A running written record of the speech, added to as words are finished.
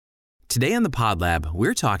Today on the Pod Lab,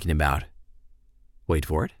 we're talking about, wait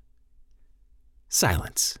for it,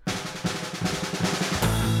 silence.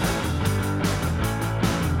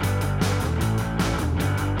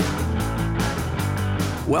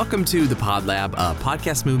 Welcome to the Pod Lab, a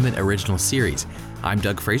podcast movement original series. I'm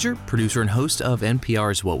Doug Frazier, producer and host of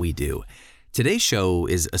NPR's What We Do. Today's show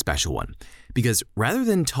is a special one because rather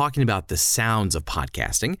than talking about the sounds of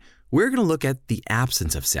podcasting, we're going to look at the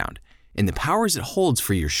absence of sound and the powers it holds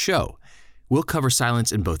for your show. We'll cover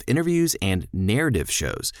silence in both interviews and narrative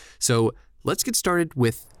shows. So let's get started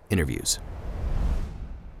with interviews.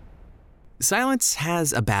 Silence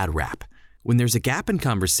has a bad rap. When there's a gap in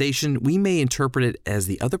conversation, we may interpret it as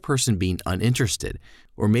the other person being uninterested,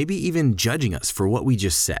 or maybe even judging us for what we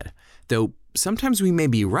just said. Though sometimes we may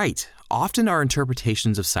be right, often our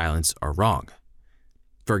interpretations of silence are wrong.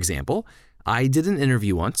 For example, I did an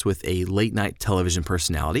interview once with a late-night television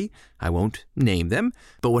personality. I won't name them,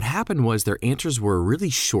 but what happened was their answers were really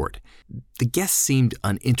short. The guests seemed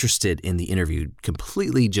uninterested in the interview,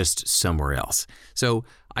 completely just somewhere else. So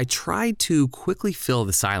I tried to quickly fill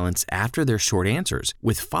the silence after their short answers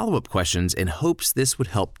with follow-up questions in hopes this would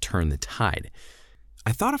help turn the tide.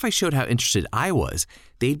 I thought if I showed how interested I was,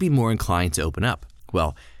 they'd be more inclined to open up.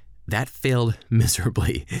 Well, that failed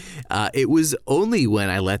miserably. It was only when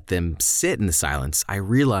I let them sit in the silence I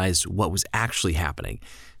realized what was actually happening.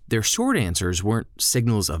 Their short answers weren't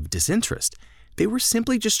signals of disinterest. They were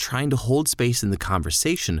simply just trying to hold space in the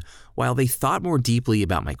conversation while they thought more deeply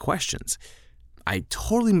about my questions. I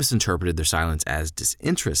totally misinterpreted their silence as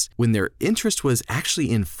disinterest when their interest was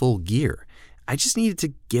actually in full gear. I just needed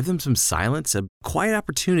to give them some silence, a quiet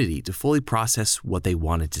opportunity to fully process what they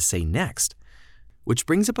wanted to say next. Which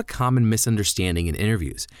brings up a common misunderstanding in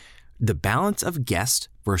interviews, the balance of guest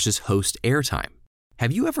versus host airtime.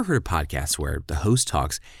 Have you ever heard of podcasts where the host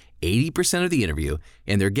talks 80% of the interview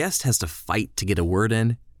and their guest has to fight to get a word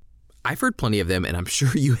in? I've heard plenty of them, and I'm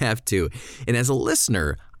sure you have too. And as a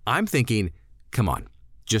listener, I'm thinking, come on,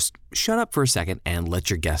 just shut up for a second and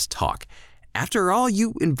let your guest talk. After all,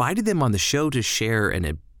 you invited them on the show to share an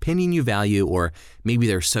opinion you value, or maybe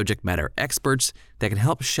they're subject matter experts that can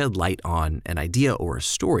help shed light on an idea or a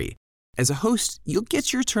story. As a host, you'll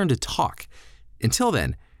get your turn to talk. Until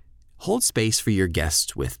then, hold space for your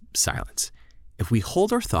guests with silence. If we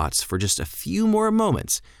hold our thoughts for just a few more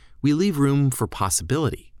moments, we leave room for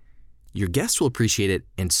possibility. Your guests will appreciate it,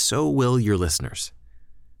 and so will your listeners.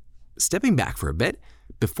 Stepping back for a bit,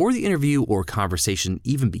 before the interview or conversation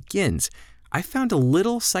even begins, I found a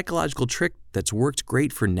little psychological trick that's worked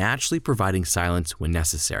great for naturally providing silence when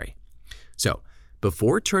necessary. So,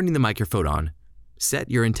 before turning the microphone on,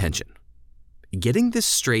 set your intention. Getting this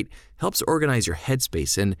straight helps organize your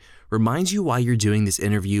headspace and reminds you why you're doing this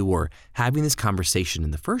interview or having this conversation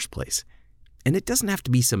in the first place. And it doesn't have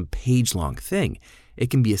to be some page-long thing. It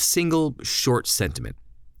can be a single, short sentiment.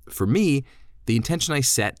 For me, the intention I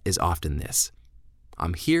set is often this: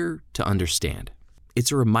 I'm here to understand.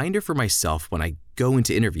 It's a reminder for myself when I go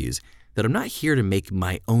into interviews that I'm not here to make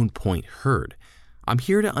my own point heard. I'm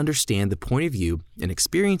here to understand the point of view and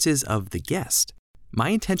experiences of the guest.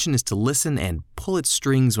 My intention is to listen and pull at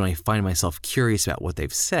strings when I find myself curious about what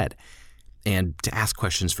they've said, and to ask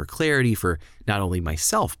questions for clarity for not only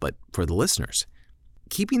myself, but for the listeners.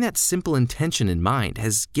 Keeping that simple intention in mind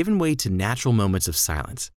has given way to natural moments of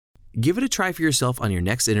silence. Give it a try for yourself on your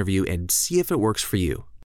next interview and see if it works for you.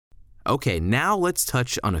 Okay, now let's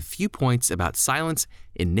touch on a few points about silence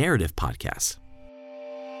in narrative podcasts.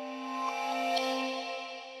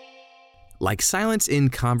 Like silence in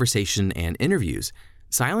conversation and interviews,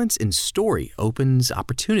 silence in story opens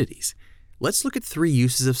opportunities. Let's look at 3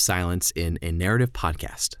 uses of silence in a narrative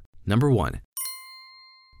podcast. Number 1,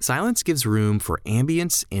 silence gives room for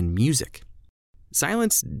ambience and music.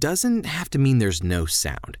 Silence doesn't have to mean there's no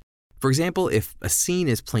sound. For example, if a scene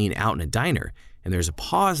is playing out in a diner and there's a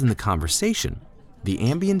pause in the conversation, the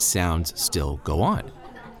ambient sounds still go on.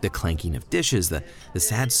 The clanking of dishes, the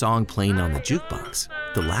sad song playing on the jukebox.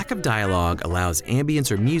 The lack of dialogue allows ambience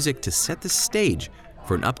or music to set the stage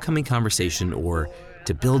for an upcoming conversation or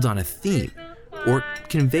to build on a theme or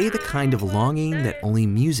convey the kind of longing that only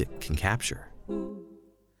music can capture.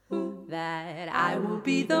 That I will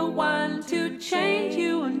be the one to change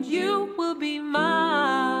you and you will be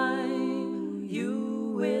mine.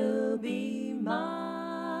 You will be mine.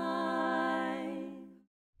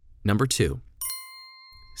 Number 2,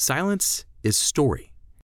 silence is story.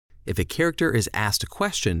 If a character is asked a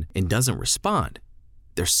question and doesn't respond,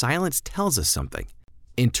 their silence tells us something.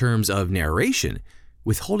 In terms of narration,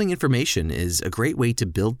 withholding information is a great way to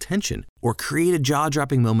build tension or create a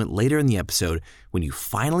jaw-dropping moment later in the episode when you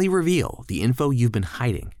finally reveal the info you've been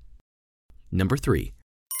hiding. Number 3.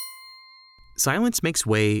 Silence makes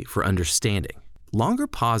way for understanding. Longer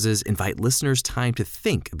pauses invite listeners time to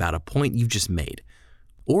think about a point you've just made,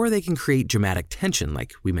 or they can create dramatic tension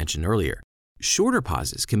like we mentioned earlier. Shorter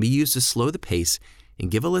pauses can be used to slow the pace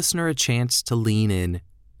and give a listener a chance to lean in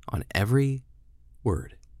on every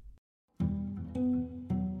word.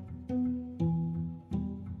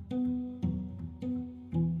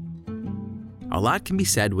 A lot can be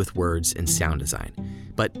said with words and sound design,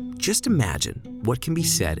 but just imagine what can be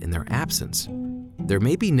said in their absence. There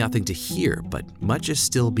may be nothing to hear, but much is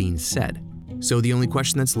still being said. So the only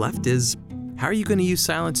question that's left is, how are you going to use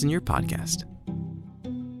silence in your podcast?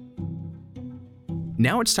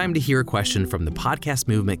 Now it's time to hear a question from the podcast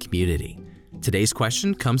movement community. Today's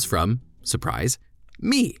question comes from, surprise,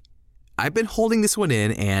 me. I've been holding this one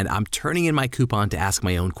in, and I'm turning in my coupon to ask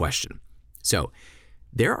my own question. So,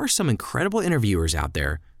 there are some incredible interviewers out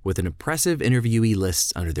there with an impressive interviewee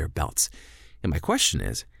list under their belts. And my question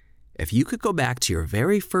is, if you could go back to your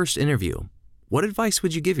very first interview, what advice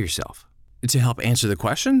would you give yourself? To help answer the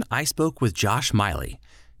question, I spoke with Josh Miely.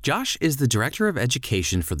 Josh is the Director of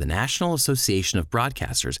Education for the National Association of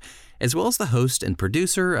Broadcasters, as well as the host and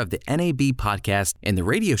producer of the NAB podcast and the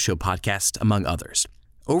radio show podcast, among others.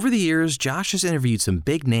 Over the years, Josh has interviewed some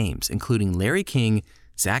big names, including Larry King,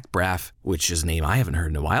 Zach Braff, which is a name I haven't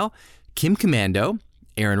heard in a while, Kim Commando,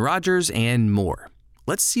 Aaron Rodgers, and more.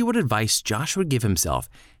 Let's see what advice Josh would give himself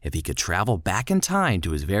if he could travel back in time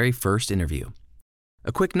to his very first interview.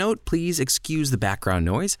 A quick note, please excuse the background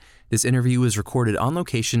noise. This interview was recorded on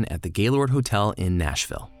location at the Gaylord Hotel in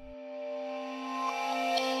Nashville.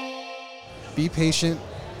 Be patient,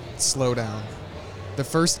 slow down. The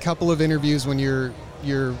first couple of interviews when you're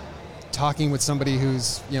talking with somebody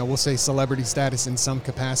who's, we'll say celebrity status in some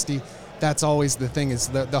capacity, that's always the thing, is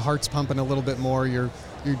the heart's pumping a little bit more. You're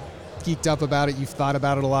geeked up about it. You've thought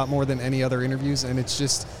about it a lot more than any other interviews. And it's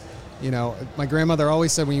just, my grandmother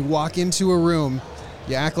always said, when you walk into a room,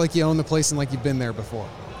 you act like you own the place and like you've been there before.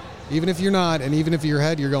 Even if you're not, and even if your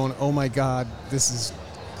head, you're going, oh my God, this is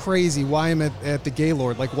crazy. Why am I at the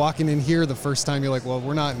Gaylord? Like walking in here the first time, you're like, well,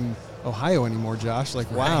 we're not in Ohio anymore, Josh.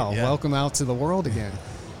 Like, wow, right, yeah. Welcome out to the world again.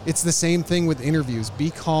 It's the same thing with interviews. Be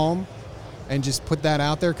calm and just put that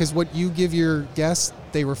out there, because what you give your guests,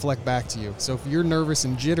 they reflect back to you. So if you're nervous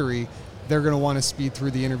and jittery, they're going to want to speed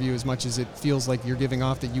through the interview as much as it feels like you're giving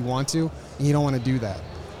off that you want to, and you don't want to do that.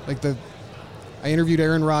 I interviewed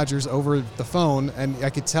Aaron Rodgers over the phone, and I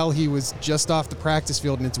could tell he was just off the practice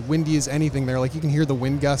field, and it's windy as anything there. Like, you can hear the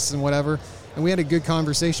wind gusts and whatever. And we had a good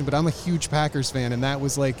conversation, but I'm a huge Packers fan, and that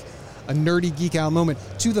was like a nerdy geek out moment,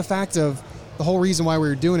 to the fact of the whole reason why we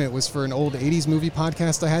were doing it was for an old 80s movie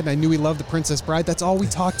podcast I had, and I knew he loved The Princess Bride. That's all we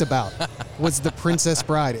talked about was The Princess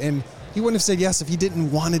Bride. And he wouldn't have said yes if he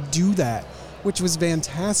didn't want to do that, which was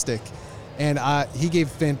fantastic. And he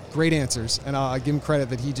gave great answers, and I'll give him credit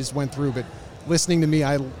that he just went through. But listening to me,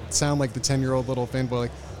 I sound like the 10-year-old little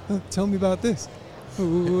fanboy, like, tell me about this.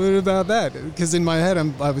 What about that? Because in my head,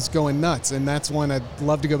 I was going nuts, and that's one I'd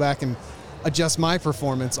love to go back and adjust my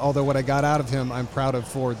performance, although what I got out of him, I'm proud of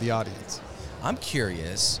for the audience. I'm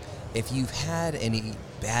curious if you've had any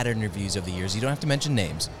bad interviews over the years. You don't have to mention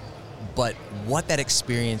names, but what that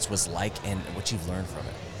experience was like and what you've learned from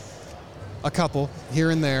it. A couple,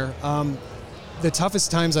 here and there. The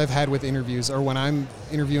toughest times I've had with interviews are when I'm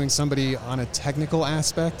interviewing somebody on a technical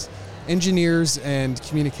aspect. Engineers and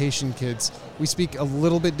communication kids, we speak a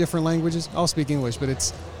little bit different languages. I'll speak English,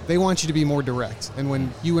 but they want you to be more direct. And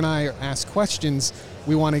when you and I ask questions,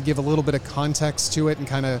 we want to give a little bit of context to it and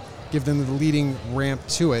kind of give them the leading ramp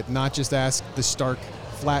to it, not just ask the stark,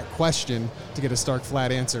 flat question to get a stark,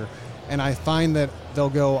 flat answer. And I find that they'll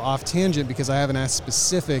go off tangent because I haven't asked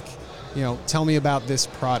specific, tell me about this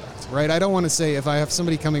product, right? I don't want to say, if I have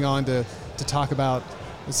somebody coming on to talk about,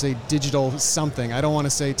 let's say, digital something, I don't want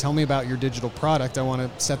to say, tell me about your digital product. I want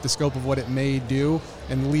to set the scope of what it may do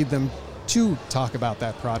and lead them to talk about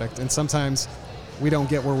that product. And sometimes we don't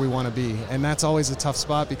get where we want to be. And that's always a tough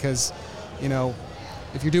spot because,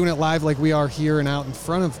 if you're doing it live like we are here and out in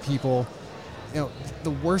front of people,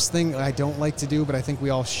 the worst thing I don't like to do, but I think we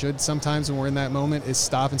all should sometimes when we're in that moment, is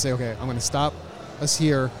stop and say, okay, I'm going to stop us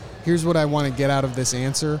here. Here's what I want to get out of this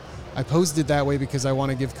answer. I posed it that way because I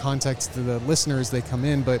want to give context to the listeners as they come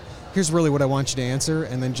in, but here's really what I want you to answer,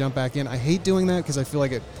 and then jump back in. I hate doing that because I feel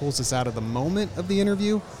like it pulls us out of the moment of the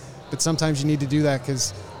interview, but sometimes you need to do that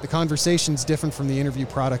because the conversation's different from the interview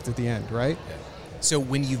product at the end, right? So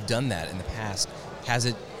when you've done that in the past, has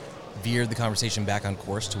it veered the conversation back on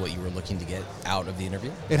course to what you were looking to get out of the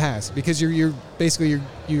interview? It has, because you're basically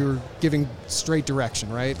giving straight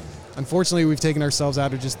direction, right? Unfortunately, we've taken ourselves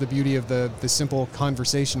out of just the beauty of the simple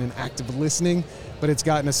conversation and active listening, but it's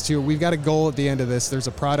gotten us to, we've got a goal at the end of this. There's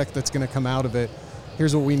a product that's going to come out of it.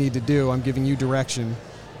 Here's what we need to do. I'm giving you direction.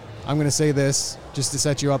 I'm going to say this just to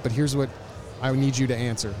set you up, but here's what I need you to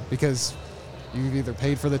answer, because you've either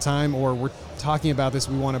paid for the time or we're talking about this.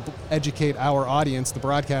 We want to educate our audience, the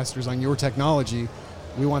broadcasters, on your technology.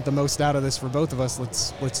 We want the most out of this for both of us.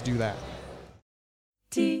 Let's do that.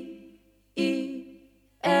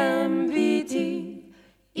 TEMVTED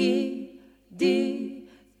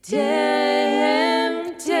tempted.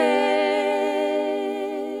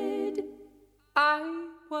 I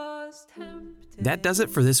was tempted. That does it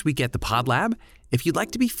for this week at the Pod Lab. If you'd like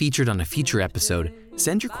to be featured on a future episode,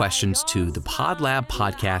 send your questions to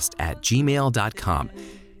thepodlabpodcast@gmail.com.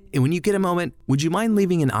 And when you get a moment, would you mind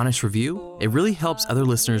leaving an honest review? It really helps other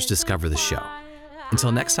listeners discover the show.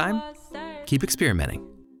 Until next time, keep experimenting.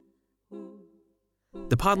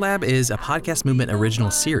 The Pod Lab is a Podcast Movement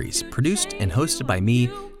original series produced and hosted by me,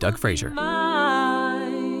 Doug Frazier.